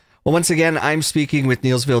Well, once again, I'm speaking with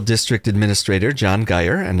Neillsville District Administrator John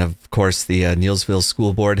Geyer, and of course, the Neillsville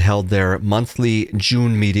School Board held their monthly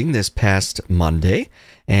June meeting this past Monday,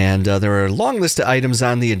 and there are a long list of items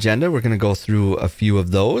on the agenda. We're going to go through a few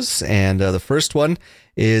of those, and the first one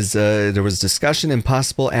is there was discussion and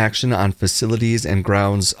possible action on facilities and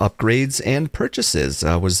grounds upgrades and purchases.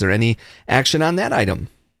 Was there any action on that item?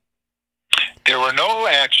 There were no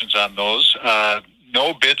actions on those.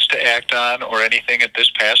 No bids to act on or anything at this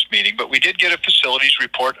past meeting, but we did get a facilities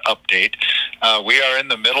report update. We are in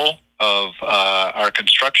the middle of our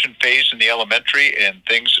construction phase in the elementary, and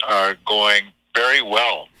things are going very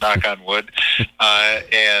well, knock on wood.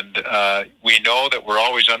 And we know that we're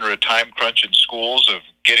always under a time crunch in schools of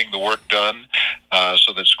getting the work done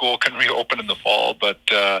so that school can reopen in the fall. But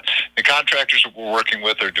the contractors that we're working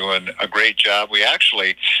with are doing a great job. We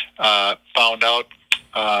actually found out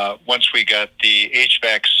once we got the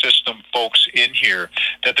HVAC system folks in here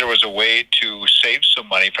that there was a way to save some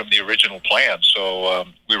money from the original plan. So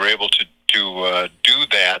we were able to do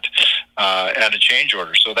that at a change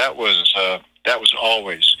order. So that was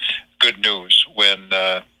always good news when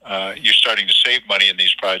you're starting to save money in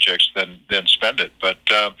these projects, then spend it. But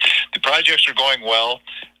the projects are going well.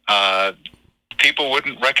 People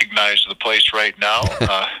wouldn't recognize the place right now,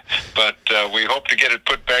 but we hope to get it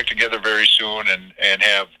put back together very soon and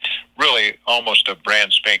have really almost a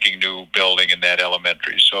brand spanking new building in that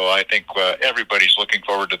elementary. So I think everybody's looking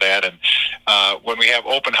forward to that. And when we have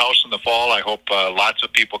open house in the fall, I hope lots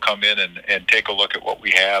of people come in and take a look at what we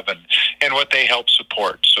have and what they help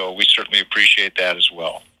support. So we certainly appreciate that as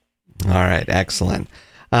well. All right, excellent.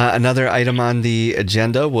 Another item on the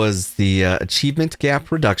agenda was the Achievement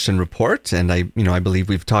Gap Reduction Report, and I believe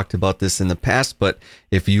we've talked about this in the past, but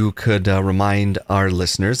if you could remind our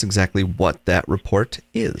listeners exactly what that report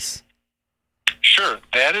is. Sure,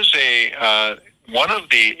 that is one of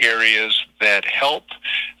the areas that help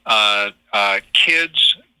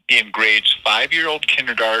kids in grades 5-year-old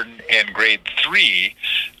kindergarten and grade 3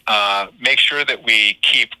 make sure that we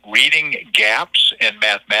keep reading gaps and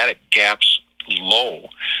mathematic gaps low,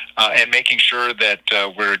 and making sure that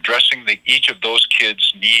we're addressing each of those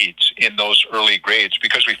kids' needs in those early grades,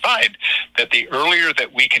 because we find that the earlier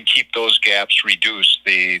that we can keep those gaps reduced,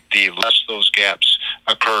 the less those gaps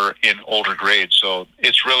occur in older grades. So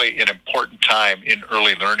it's really an important time in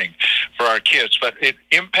early learning for our kids, but it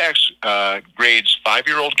impacts grades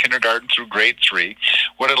 5-year-old kindergarten through grade 3.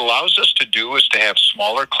 What it allows us to do is to have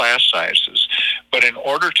smaller class sizes, but in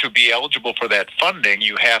order to be eligible for that funding,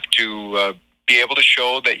 you have to be able to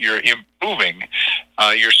show that you're improving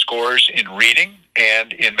your scores in reading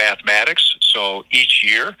and in mathematics. So each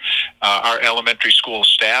year, our elementary school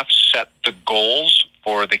staff set the goals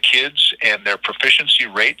for the kids and their proficiency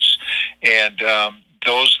rates, and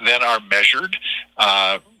those then are measured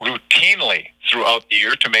routinely throughout the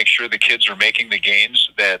year to make sure the kids are making the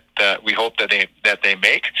gains that we hope that they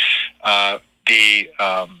make. The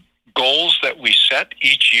goals that we set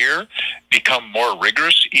each year become more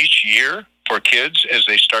rigorous each year for kids as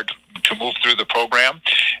they start to move through the program.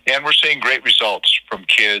 And we're seeing great results from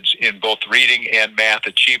kids in both reading and math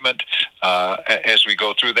achievement as we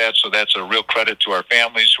go through that. So that's a real credit to our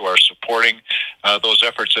families who are supporting those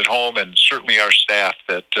efforts at home, and certainly our staff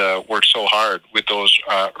that work so hard with those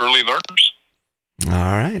early learners.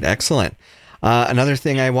 All right, excellent. Another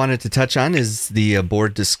thing I wanted to touch on is the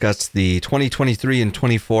board discussed the 2023 and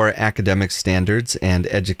 24 academic standards and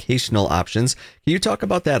educational options. Can you talk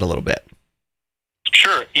about that a little bit?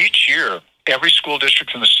 Sure. Each year, every school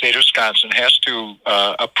district in the state of Wisconsin has to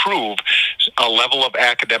approve a level of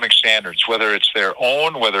academic standards, whether it's their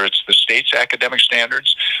own, whether it's the state's academic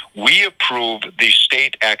standards. We approve the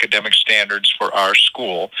state academic standards for our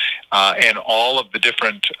school and all of the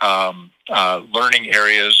different learning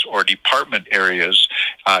areas or department areas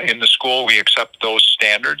in the school. We accept those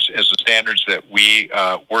standards as the standards that we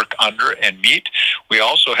work under and meet. We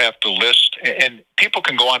also have to list, and people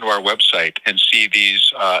can go onto our website and see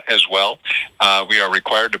these as well. We are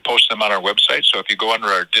required to post them on our website. So if you go under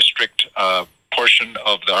our district portion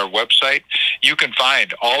of our website, you can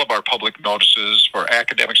find all of our public notices for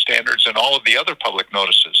academic standards and all of the other public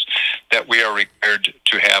notices that we are required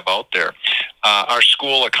to have out there. Our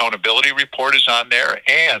school accountability report is on there,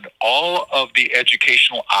 and all of the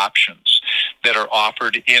educational options that are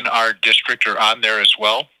offered in our district are on there as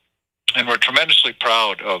well. And we're tremendously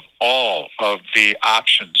proud of all of the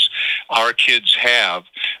options our kids have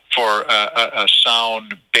for a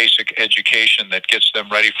sound basic education that gets them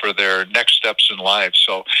ready for their next steps in life.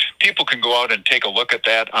 So people can go out and take a look at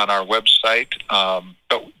that on our website.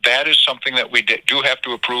 But that is something that we do have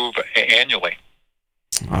to approve annually.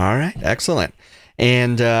 All right, excellent.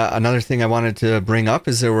 And another thing I wanted to bring up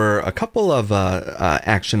is there were a couple of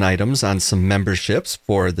action items on some memberships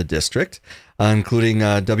for the district, including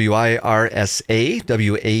WIRSA,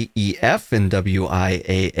 WAEF, and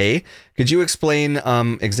WIAA. Could you explain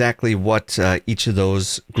exactly what each of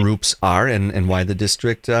those groups are and why the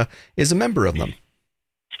district is a member of them?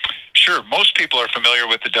 Sure. Most people are familiar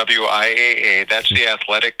with the WIAA. That's the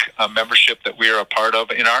athletic membership that we are a part of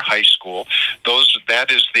in our high school. That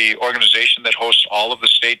is the organization that hosts all of the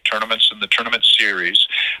state tournaments and the tournament series.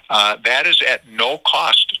 That is at no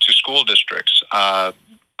cost to school districts.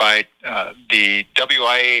 By the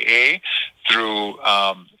WIAA, through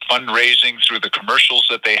fundraising, through the commercials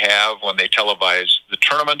that they have when they televise the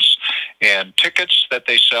tournaments and tickets that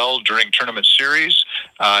they sell during tournament series,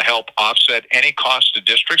 help offset any cost to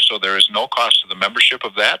districts, so there is no cost to the membership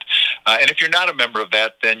of that. And if you're not a member of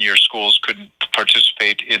that, then your schools couldn't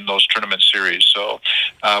participate in those tournament series. So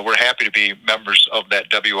we're happy to be members of that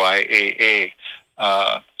WIAA.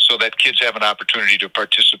 So that kids have an opportunity to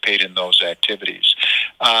participate in those activities.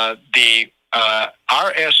 The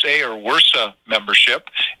RSA or WRSA membership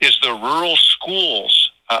is the Rural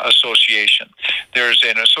Schools Association. There's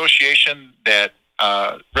an association that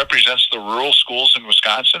represents the rural schools in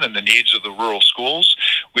Wisconsin and the needs of the rural schools.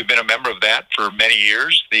 We've been a member of that for many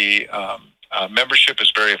years. The membership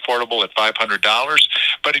is very affordable at $500,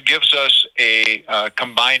 but it gives us a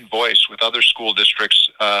combined voice with other school districts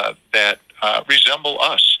that resemble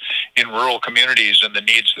us in rural communities and the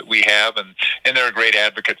needs that we have, and they're a great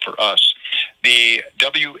advocate for us. The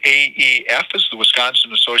WAEF is the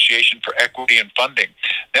Wisconsin Association for Equity and Funding.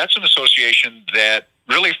 That's an association that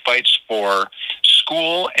really fights for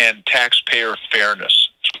school and taxpayer fairness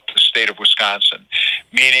in the state of Wisconsin,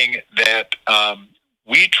 meaning that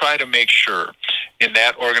we try to make sure in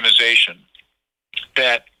that organization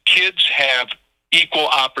that kids have equal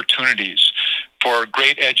opportunities for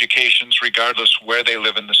great educations regardless where they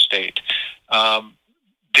live in the state.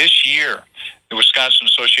 This year, the Wisconsin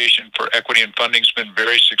Association for Equity and Funding has been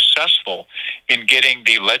very successful in getting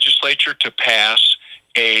the legislature to pass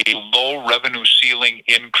a low revenue ceiling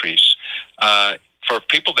increase. For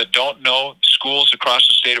people that don't know, schools across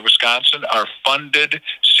the state of Wisconsin are funded at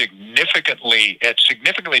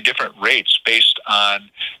significantly different rates based on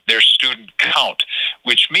their student count,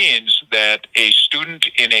 which means that a student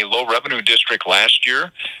in a low revenue district last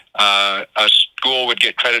year, a school would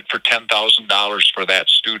get credit for $10,000 for that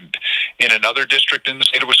student. In another district in the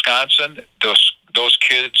state of Wisconsin, those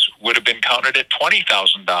kids would have been counted at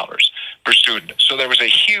 $20,000 per student. So there was a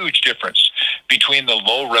huge difference between the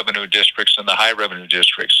low revenue districts and the high revenue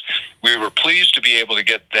districts. We were pleased to be able to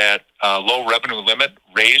get that low revenue limit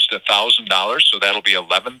raised $1,000, so that'll be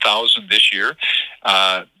 $11,000 this year.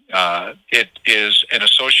 It is an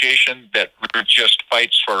association that just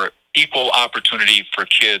fights for equal opportunity for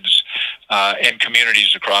kids and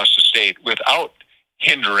communities across the state without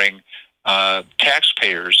hindering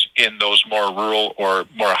taxpayers in those more rural or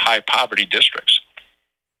more high poverty districts.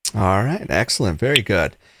 All right, excellent, very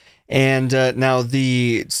good. And now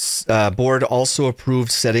the board also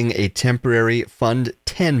approved setting a temporary Fund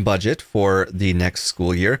 10 budget for the next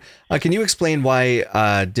school year. Can you explain why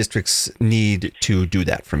districts need to do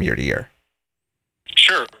that from year to year?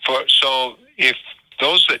 Sure. So if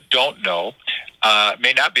those that don't know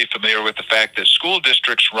may not be familiar with the fact that school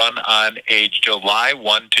districts run on a July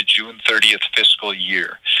 1 to June 30th fiscal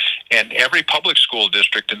year. And every public school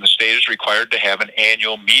district in the state is required to have an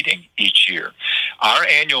annual meeting each year. Our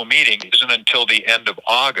annual meeting isn't until the end of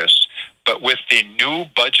August, but with the new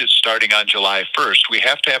budget starting on July 1st, we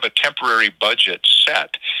have to have a temporary budget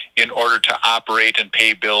set in order to operate and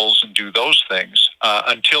pay bills and do those things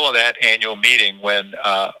until that annual meeting when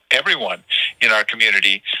everyone in our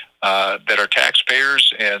community that are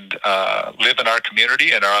taxpayers and live in our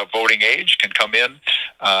community and are of voting age can come in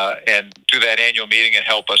and do that annual meeting and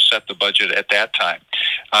help us set the budget at that time.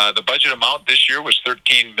 The budget amount this year was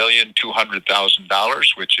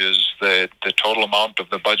 $13,200,000, which is the total amount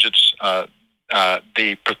of the budgets,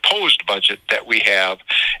 the proposed budget that we have,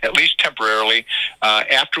 at least temporarily.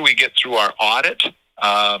 After we get through our audit,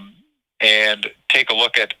 and take a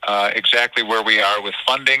look at exactly where we are with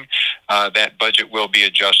funding, that budget will be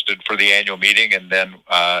adjusted for the annual meeting. And then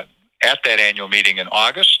at that annual meeting in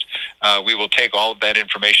August, we will take all of that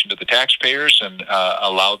information to the taxpayers and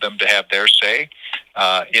allow them to have their say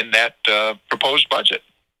in that proposed budget.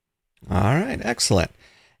 All right, excellent.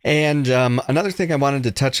 And another thing I wanted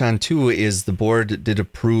to touch on, too, is the board did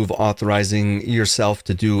approve authorizing yourself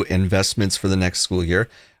to do investments for the next school year,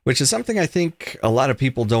 which is something I think a lot of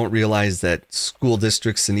people don't realize that school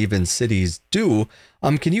districts and even cities do.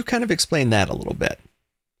 Can you kind of explain that a little bit?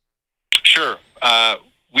 Sure.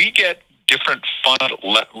 we get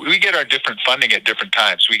we get our different funding at different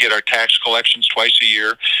times. We get our tax collections twice a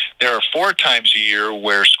year. There are 4 times a year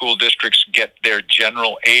where school districts get their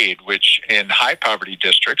general aid, which in high poverty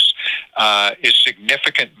districts is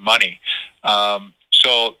significant money.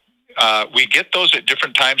 So we get those at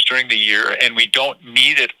different times during the year, and we don't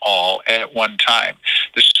need it all at one time.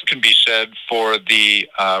 This can be said for the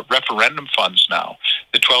referendum funds now.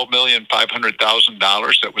 The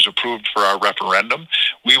 $12,500,000 that was approved for our referendum,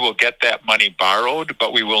 we will get that money borrowed,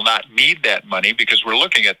 but we will not need that money because we're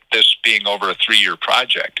looking at this being over a 3-year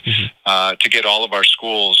project to get all of our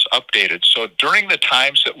schools updated. So during the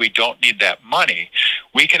times that we don't need that money,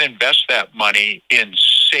 we can invest that money in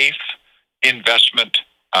safe investment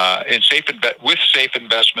with safe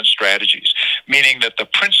investment strategies, meaning that the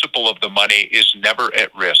principal of the money is never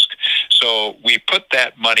at risk. So we put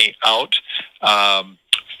that money out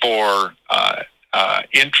for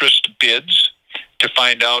interest bids to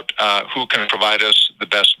find out who can provide us the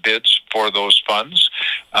best bids for those funds,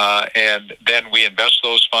 and then we invest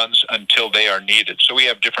those funds until they are needed. So we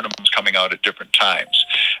have different amounts coming out at different times.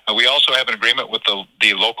 We also have an agreement with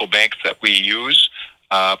the local bank that we use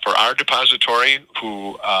for our depository,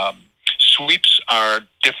 who sweeps our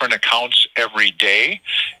different accounts every day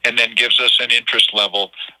and then gives us an interest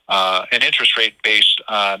level, an interest rate based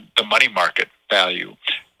on the money market value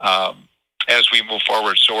as we move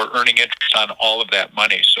forward. So we're earning interest on all of that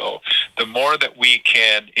money. So the more that we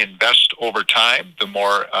can invest over time, the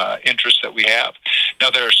more interest that we have. Now,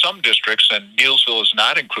 there are some districts, and Neillsville is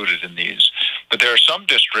not included in these, but there are some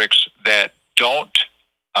districts that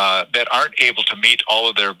that aren't able to meet all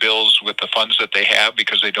of their bills with the funds that they have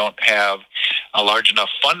because they don't have a large enough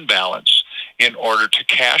fund balance in order to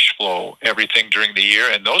cash flow everything during the year.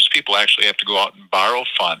 And those people actually have to go out and borrow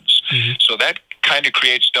funds. So that kind of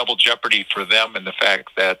creates double jeopardy for them in the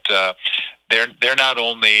fact that they're not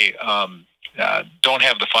only don't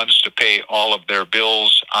have the funds to pay all of their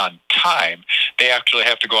bills on time, they actually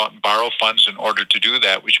have to go out and borrow funds in order to do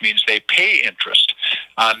that, which means they pay interest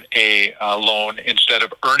on a loan instead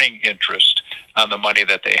of earning interest on the money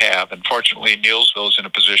that they have. Unfortunately, Neillsville is in a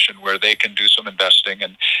position where they can do some investing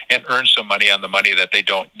and earn some money on the money that they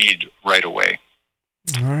don't need right away.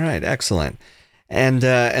 All right, excellent. And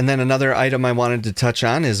then another item I wanted to touch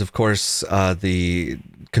on is, of course, the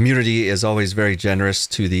community is always very generous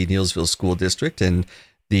to the Neillsville School District, and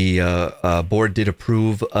the board did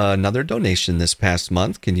approve another donation this past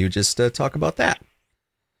month. Can you just talk about that?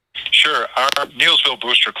 Sure. Our Neillsville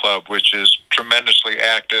Booster Club, which is tremendously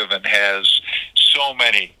active and has so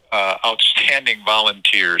many outstanding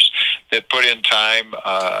volunteers that put in time.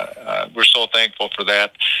 We're so thankful for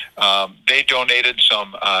that. They donated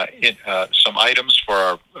some items for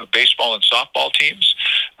our baseball and softball teams,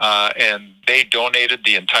 and they donated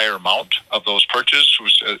the entire amount of those purchases,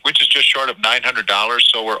 which is just short of $900.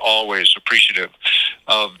 So we're always appreciative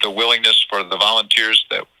of the willingness for the volunteers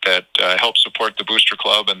that help support the Booster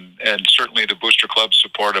Club, and certainly the Booster Club's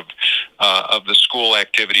support of the school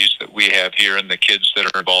activities that we have here and the kids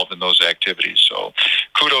that are involved in those activities. So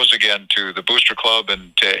kudos again to the Booster Club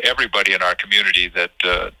and to everybody in our community that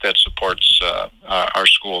supports our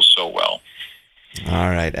schools so well. All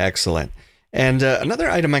right, excellent. And another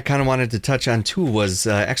item I kind of wanted to touch on too was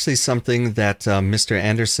actually something that Mr.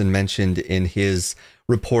 Anderson mentioned in his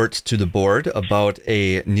report to the board about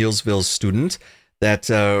a Neillsville student that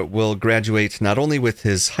will graduate not only with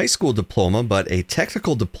his high school diploma, but a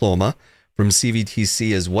technical diploma from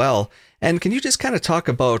CVTC as well. And can you just kind of talk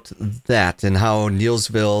about that and how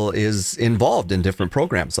Neillsville is involved in different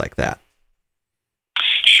programs like that?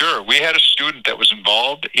 Sure. We had a student that was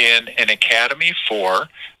involved in an academy for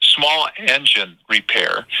small engine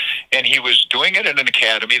repair, and he was doing it in an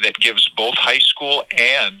academy that gives both high school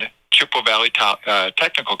and Chippewa Valley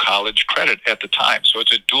Technical College credit at the time. So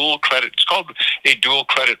it's a dual credit. It's called a dual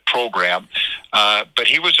credit program. But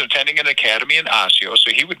he was attending an academy in Osseo,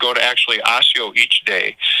 so he would go to actually Osseo each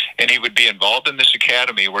day, and he would be involved in this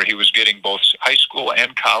academy where he was getting both high school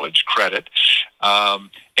and college credit.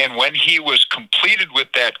 And when he was completed with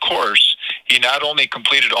that course, he not only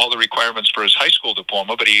completed all the requirements for his high school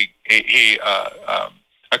diploma, but he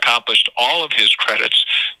accomplished all of his credits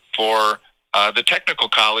for the technical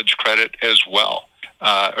college credit as well,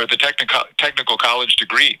 or the technical college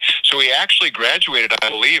degree. So he actually graduated, I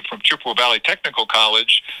believe, from Chippewa Valley Technical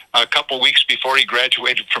College a couple weeks before he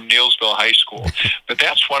graduated from Neillsville High School. But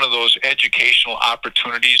that's one of those educational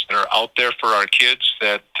opportunities that are out there for our kids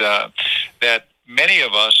that many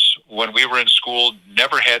of us, when we were in school,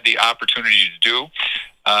 never had the opportunity to do.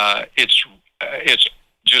 It's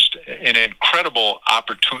just an incredible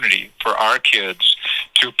opportunity for our kids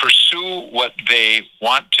to pursue what they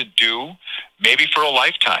want to do, maybe for a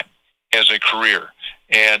lifetime as a career,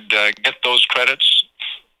 and get those credits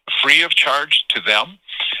free of charge to them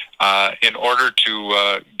in order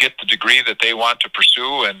to get the degree that they want to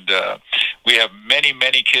pursue. And we have many,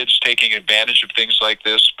 many kids taking advantage of things like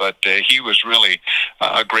this, but he was really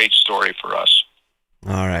a great story for us.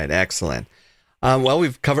 All right, excellent. Well,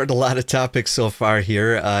 we've covered a lot of topics so far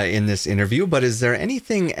here in this interview, but is there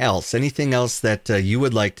anything else that you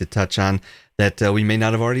would like to touch on that we may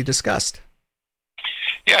not have already discussed?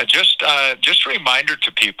 Yeah, just a reminder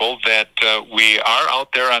to people that we are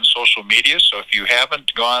out there on social media. So if you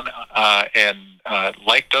haven't gone and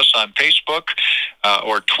liked us on Facebook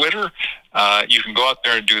or Twitter, you can go out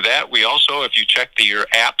there and do that. We also, if you check your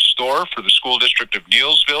app store for the School District of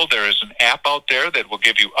Neillsville, there is an app out there that will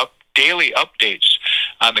give you daily updates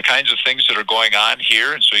on the kinds of things that are going on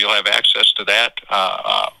here, and so you'll have access to that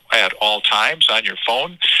at all times on your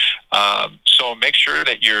phone. So make sure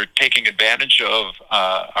that you're taking advantage of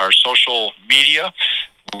our social media.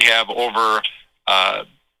 We have over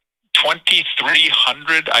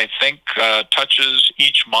 2,300, I think, touches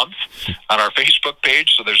each month on our Facebook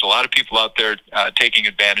page. So there's a lot of people out there taking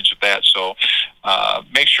advantage of that. So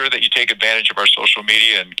make sure that you take advantage of our social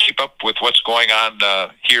media and keep up with what's going on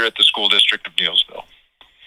here at the School District of Neillsville.